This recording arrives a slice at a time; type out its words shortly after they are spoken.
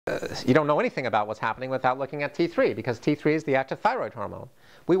You don't know anything about what's happening without looking at T3, because T3 is the active thyroid hormone.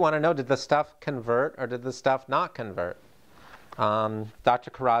 We want to know, did the stuff convert or did the stuff not convert? Dr.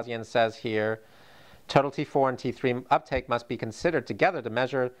 Karazian says here, total T4 and T3 uptake must be considered together to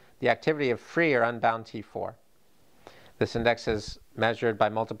measure the activity of free or unbound T4. This index is measured by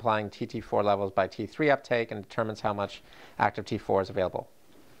multiplying TT4 levels by T3 uptake and determines how much active T4 is available.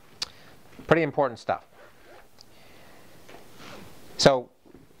 Pretty important stuff. So,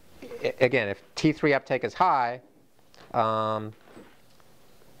 again, if T3 uptake is high,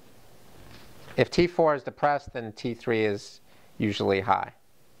 if T4 is depressed, then T3 is usually high.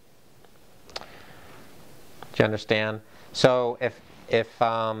 Do you understand? So if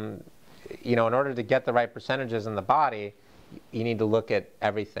you know, in order to get the right percentages in the body, you need to look at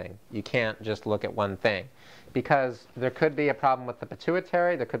everything. You can't just look at one thing, because there could be a problem with the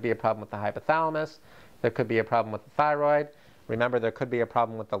pituitary, there could be a problem with the hypothalamus, there could be a problem with the thyroid. Remember, there could be a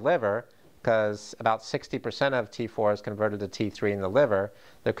problem with the liver, because about 60% of T4 is converted to T3 in the liver.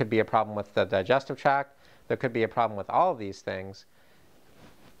 There could be a problem with the digestive tract. There could be a problem with all of these things.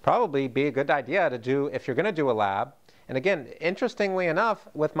 Probably be a good idea to do, if you're going to do a lab. And again, interestingly enough,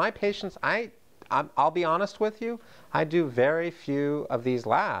 with my patients, I'll be honest with you, I do very few of these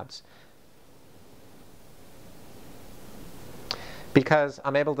labs, because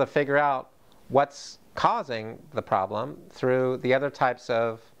I'm able to figure out what's causing the problem through the other types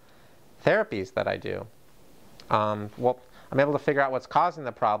of therapies that I do. Well, I'm able to figure out what's causing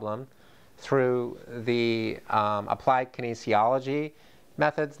the problem through the applied kinesiology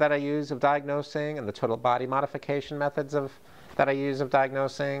methods that I use of diagnosing, and the total body modification methods that I use of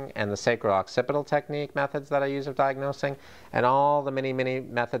diagnosing, and the sacro-occipital technique methods that I use of diagnosing, and all the many, many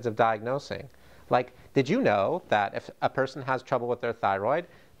methods of diagnosing. Like, did you know that if a person has trouble with their thyroid,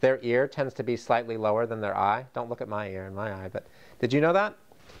 their ear tends to be slightly lower than their eye? Don't look at my ear and my eye, but did you know that?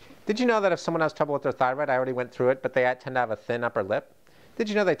 Did you know that if someone has trouble with their thyroid, I already went through it, but they tend to have a thin upper lip? Did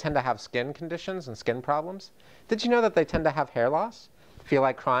you know they tend to have skin conditions and skin problems? Did you know that they tend to have hair loss? Feel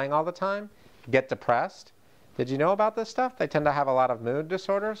like crying all the time? Get depressed? Did you know about this stuff? They tend to have a lot of mood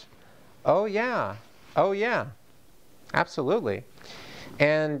disorders? Oh yeah. Oh yeah. Absolutely.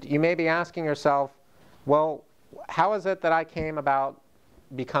 And you may be asking yourself, well, how is it that I came about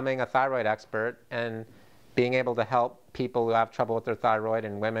becoming a thyroid expert and being able to help people who have trouble with their thyroid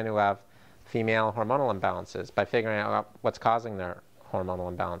and women who have female hormonal imbalances by figuring out what's causing their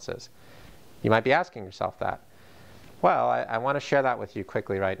hormonal imbalances? You might be asking yourself that. Well, I want to share that with you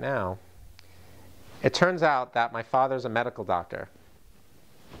quickly right now. It turns out that my father's a medical doctor.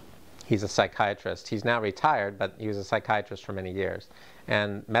 He's a psychiatrist. He's now retired, but he was a psychiatrist for many years.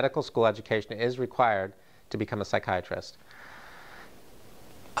 And medical school education is required to become a psychiatrist.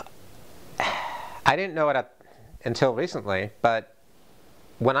 I didn't know it until recently, but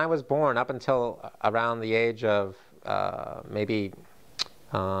when I was born, up until around the age of maybe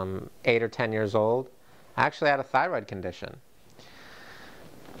 8 or 10 years old, I actually had a thyroid condition.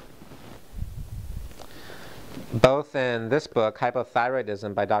 Both in this book,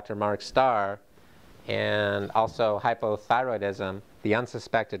 Hypothyroidism by Dr. Mark Starr, and also Hypothyroidism, The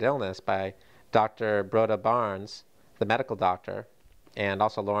Unsuspected Illness by Dr. Broda Barnes, the medical doctor, and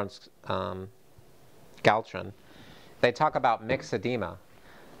also Lawrence Galtran, they talk about myxedema.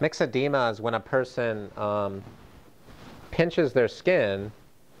 Myxedema is when a person pinches their skin.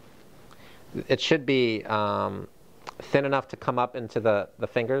 It should be thin enough to come up into the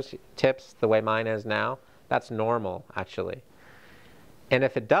fingers tips the way mine is now. That's normal, actually. And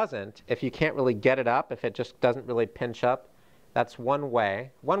if it doesn't, if you can't really get it up, if it just doesn't really pinch up, that's one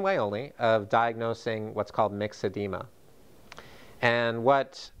way only, of diagnosing what's called myxedema. And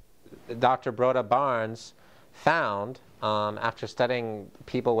what Dr. Broda Barnes found after studying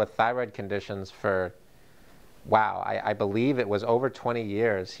people with thyroid conditions for, wow, I believe it was over 20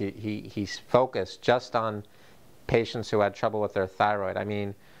 years, he's focused just on patients who had trouble with their thyroid. I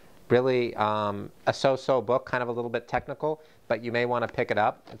mean, really a so-so book, kind of a little bit technical, but you may want to pick it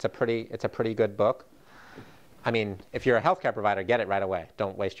up. It's a pretty good book. I mean, if you're a healthcare provider, get it right away.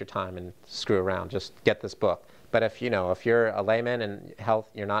 Don't waste your time and screw around. Just get this book. But if you're a layman and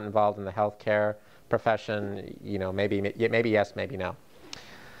you're not involved in the healthcare profession, maybe yes, maybe no.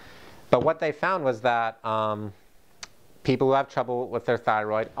 But what they found was that people who have trouble with their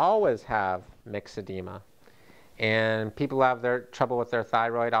thyroid always have myxedema. And people who have their trouble with their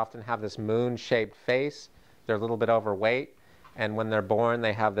thyroid often have this moon-shaped face. They're a little bit overweight. And when they're born,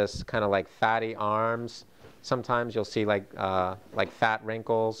 they have this kind of like fatty arms. Sometimes you'll see like fat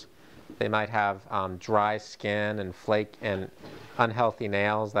wrinkles. They might have dry skin and flake and unhealthy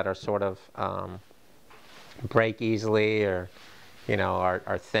nails that are sort of break easily, or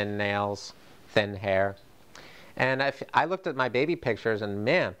our thin nails, thin hair. And I looked at my baby pictures, and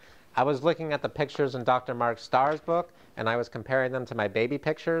man, I was looking at the pictures in Dr. Mark Starr's book, and I was comparing them to my baby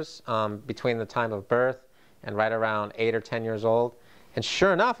pictures between the time of birth and right around 8 or 10 years old. And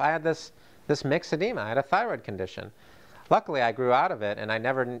sure enough, I had this mixed edema. I had a thyroid condition. Luckily, I grew out of it, and I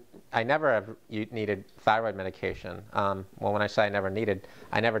never have needed thyroid medication. Well, when I say I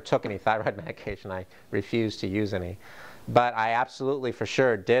never took any thyroid medication. I refused to use any. But I absolutely, for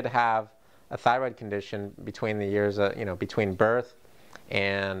sure, did have a thyroid condition between the years, between birth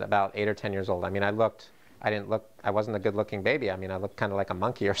and about 8 or 10 years old. I mean, I wasn't a good-looking baby. I mean, I looked kind of like a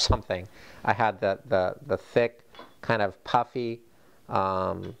monkey or something. I had the thick, kind of puffy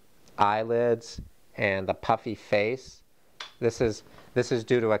eyelids and the puffy face. This is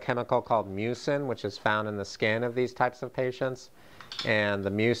due to a chemical called mucin, which is found in the skin of these types of patients. And the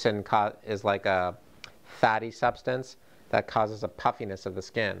mucin is like a fatty substance that causes a puffiness of the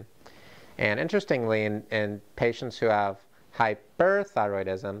skin. And interestingly, in patients who have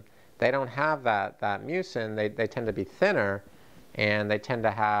hyperthyroidism, they don't have that mucin. They tend to be thinner, and they tend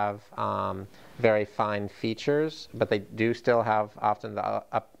to have very fine features, but they do still have often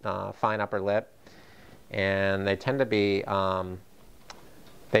the fine upper lip. And they tend to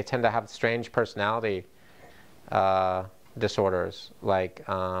have strange personality disorders, like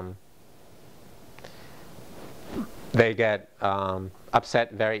they get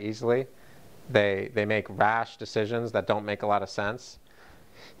upset very easily. They make rash decisions that don't make a lot of sense.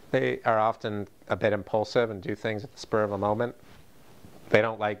 They are often a bit impulsive and do things at the spur of a moment. They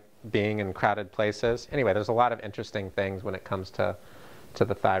don't like being in crowded places. Anyway, there's a lot of interesting things when it comes to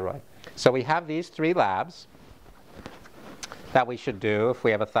the thyroid. So we have these 3 labs that we should do if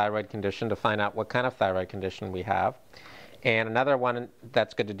we have a thyroid condition to find out what kind of thyroid condition we have. And another one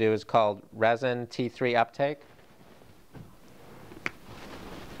that's good to do is called resin T3 uptake.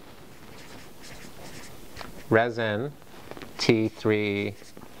 Resin T3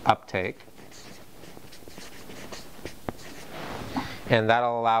 uptake. And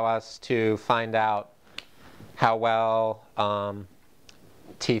that'll allow us to find out how well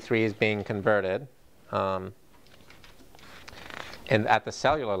T3 is being converted and at the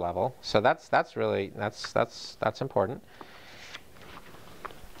cellular level. So that's important.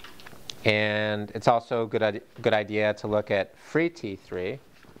 And it's also a good idea to look at free T3.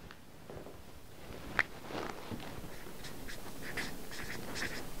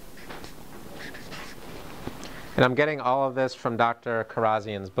 And I'm getting all of this from Dr.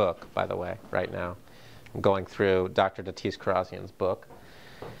 Karazian's book, by the way, right now. I'm going through Dr. Datis Karazian's book.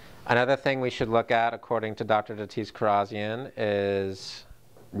 Another thing we should look at, according to Dr. Datis Karazian, is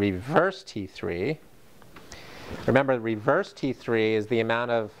reverse T3. Remember, reverse T3 is the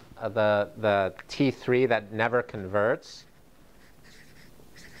amount of the T3 that never converts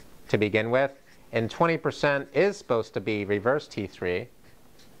to begin with. And 20% is supposed to be reverse T3.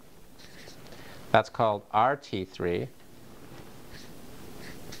 That's called RT3.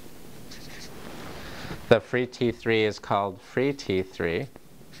 The free T3 is called free T3.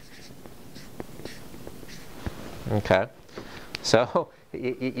 Okay, so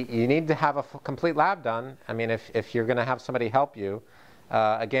you need to have a complete lab done. I mean, if you're going to have somebody help you,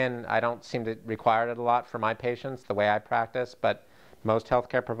 again, I don't seem to require it a lot for my patients the way I practice, but most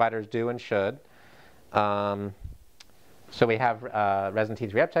healthcare providers do and should. So we have resin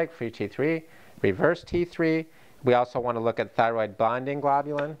T3 uptake, free T3, reverse T3. We also want to look at thyroid binding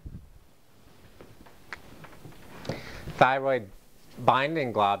globulin. Thyroid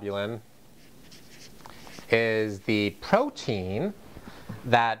binding globulin is the protein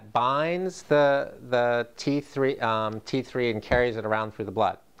that binds the T3 and carries it around through the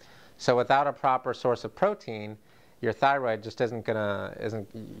blood. So without a proper source of protein, your thyroid just you're not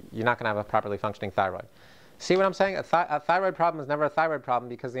gonna have a properly functioning thyroid. See what I'm saying? A thyroid problem is never a thyroid problem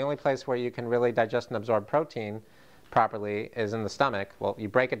because the only place where you can really digest and absorb protein properly is in the stomach. Well, you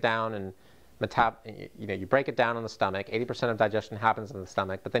break it down and you break it down in the stomach. 80% of digestion happens in the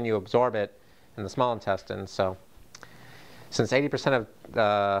stomach, but then you absorb it in the small intestine. So since 80%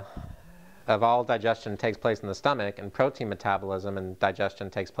 of all digestion takes place in the stomach, and protein metabolism and digestion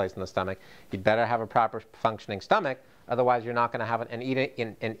takes place in the stomach, you'd better have a proper functioning stomach. Otherwise, you're not going to have it and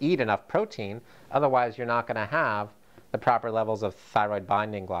eat enough protein. Otherwise, you're not going to have the proper levels of thyroid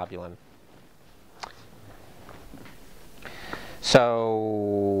binding globulin. So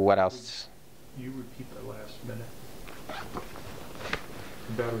what else? You repeat that last minute.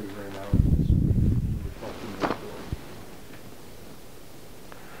 The battery ran out. You were talking about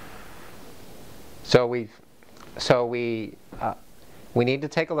we need to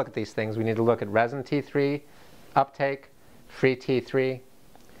take a look at these things. We need to look at resin T3 uptake, free T3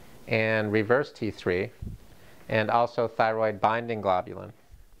 and reverse T3, and also thyroid binding globulin.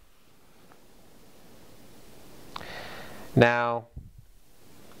 Now,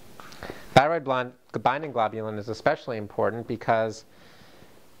 thyroid binding globulin is especially important because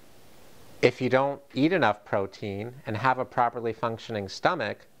if you don't eat enough protein and have a properly functioning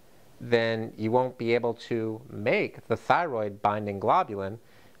stomach, then you won't be able to make the thyroid binding globulin,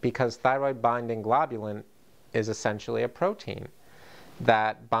 because thyroid binding globulin is essentially a protein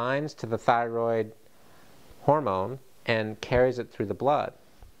that binds to the thyroid hormone and carries it through the blood.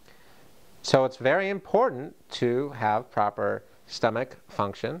 So it's very important to have proper stomach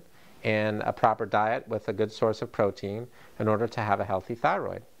function and a proper diet with a good source of protein in order to have a healthy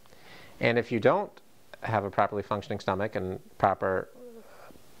thyroid. And if you don't have a properly functioning stomach and proper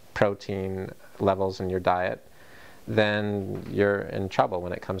protein levels in your diet, then you're in trouble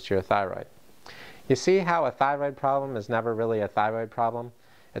when it comes to your thyroid. You see how a thyroid problem is never really a thyroid problem?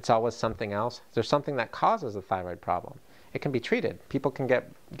 It's always something else. There's something that causes a thyroid problem. It can be treated. People can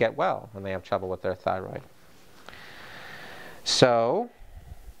get well when they have trouble with their thyroid. So,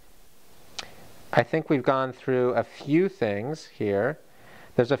 I think we've gone through a few things here.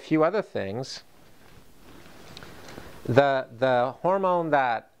 There's a few other things. The hormone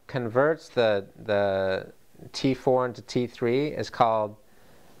that converts the T4 into T3 is called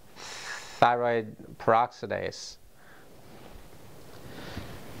thyroid peroxidase.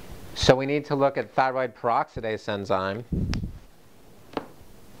 So we need to look at thyroid peroxidase enzyme,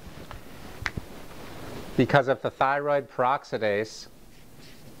 because if the thyroid peroxidase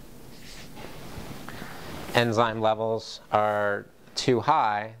enzyme levels are too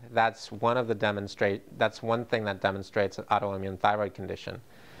high, that's one thing that demonstrates an autoimmune thyroid condition.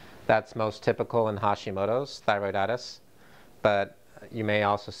 That's most typical in Hashimoto's thyroiditis, but you may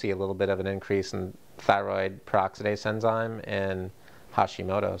also see a little bit of an increase in thyroid peroxidase enzyme in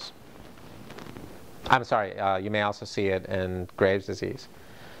Hashimoto's. I'm sorry, you may also see it in Graves' disease.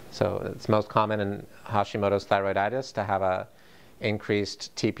 So it's most common in Hashimoto's thyroiditis to have a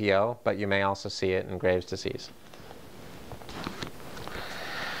increased TPO, but you may also see it in Graves' disease.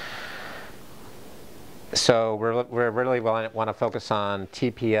 So we really want to focus on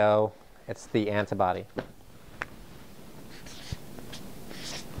TPO. It's the antibody.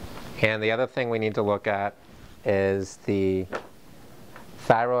 And the other thing we need to look at is the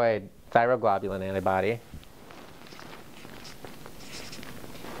thyroglobulin antibody.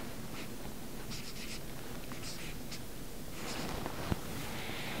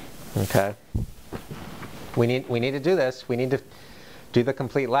 Okay. We need to do this. We need to do the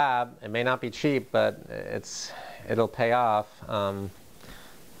complete lab. It may not be cheap, but it'll pay off. You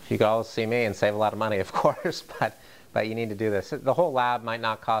could always see me and save a lot of money, of course, but you need to do this. The whole lab might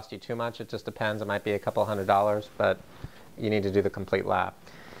not cost you too much. It just depends. It might be a couple $100, but you need to do the complete lab.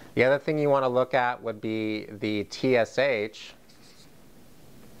 The other thing you want to look at would be the TSH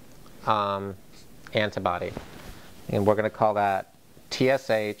antibody. And we're going to call that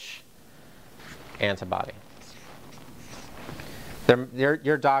TSH antibody.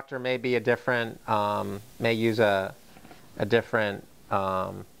 Your doctor may be a different, may use a different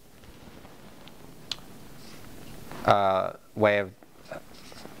way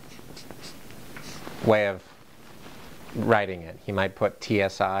of writing it. He might put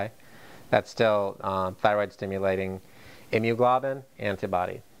TSI. That's still thyroid stimulating immunoglobulin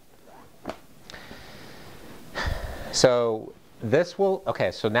antibody. So this will,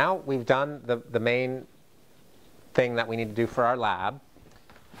 okay, so now we've done the main thing that we need to do for our lab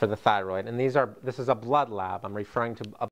for the thyroid, and this is a blood lab. I'm referring to a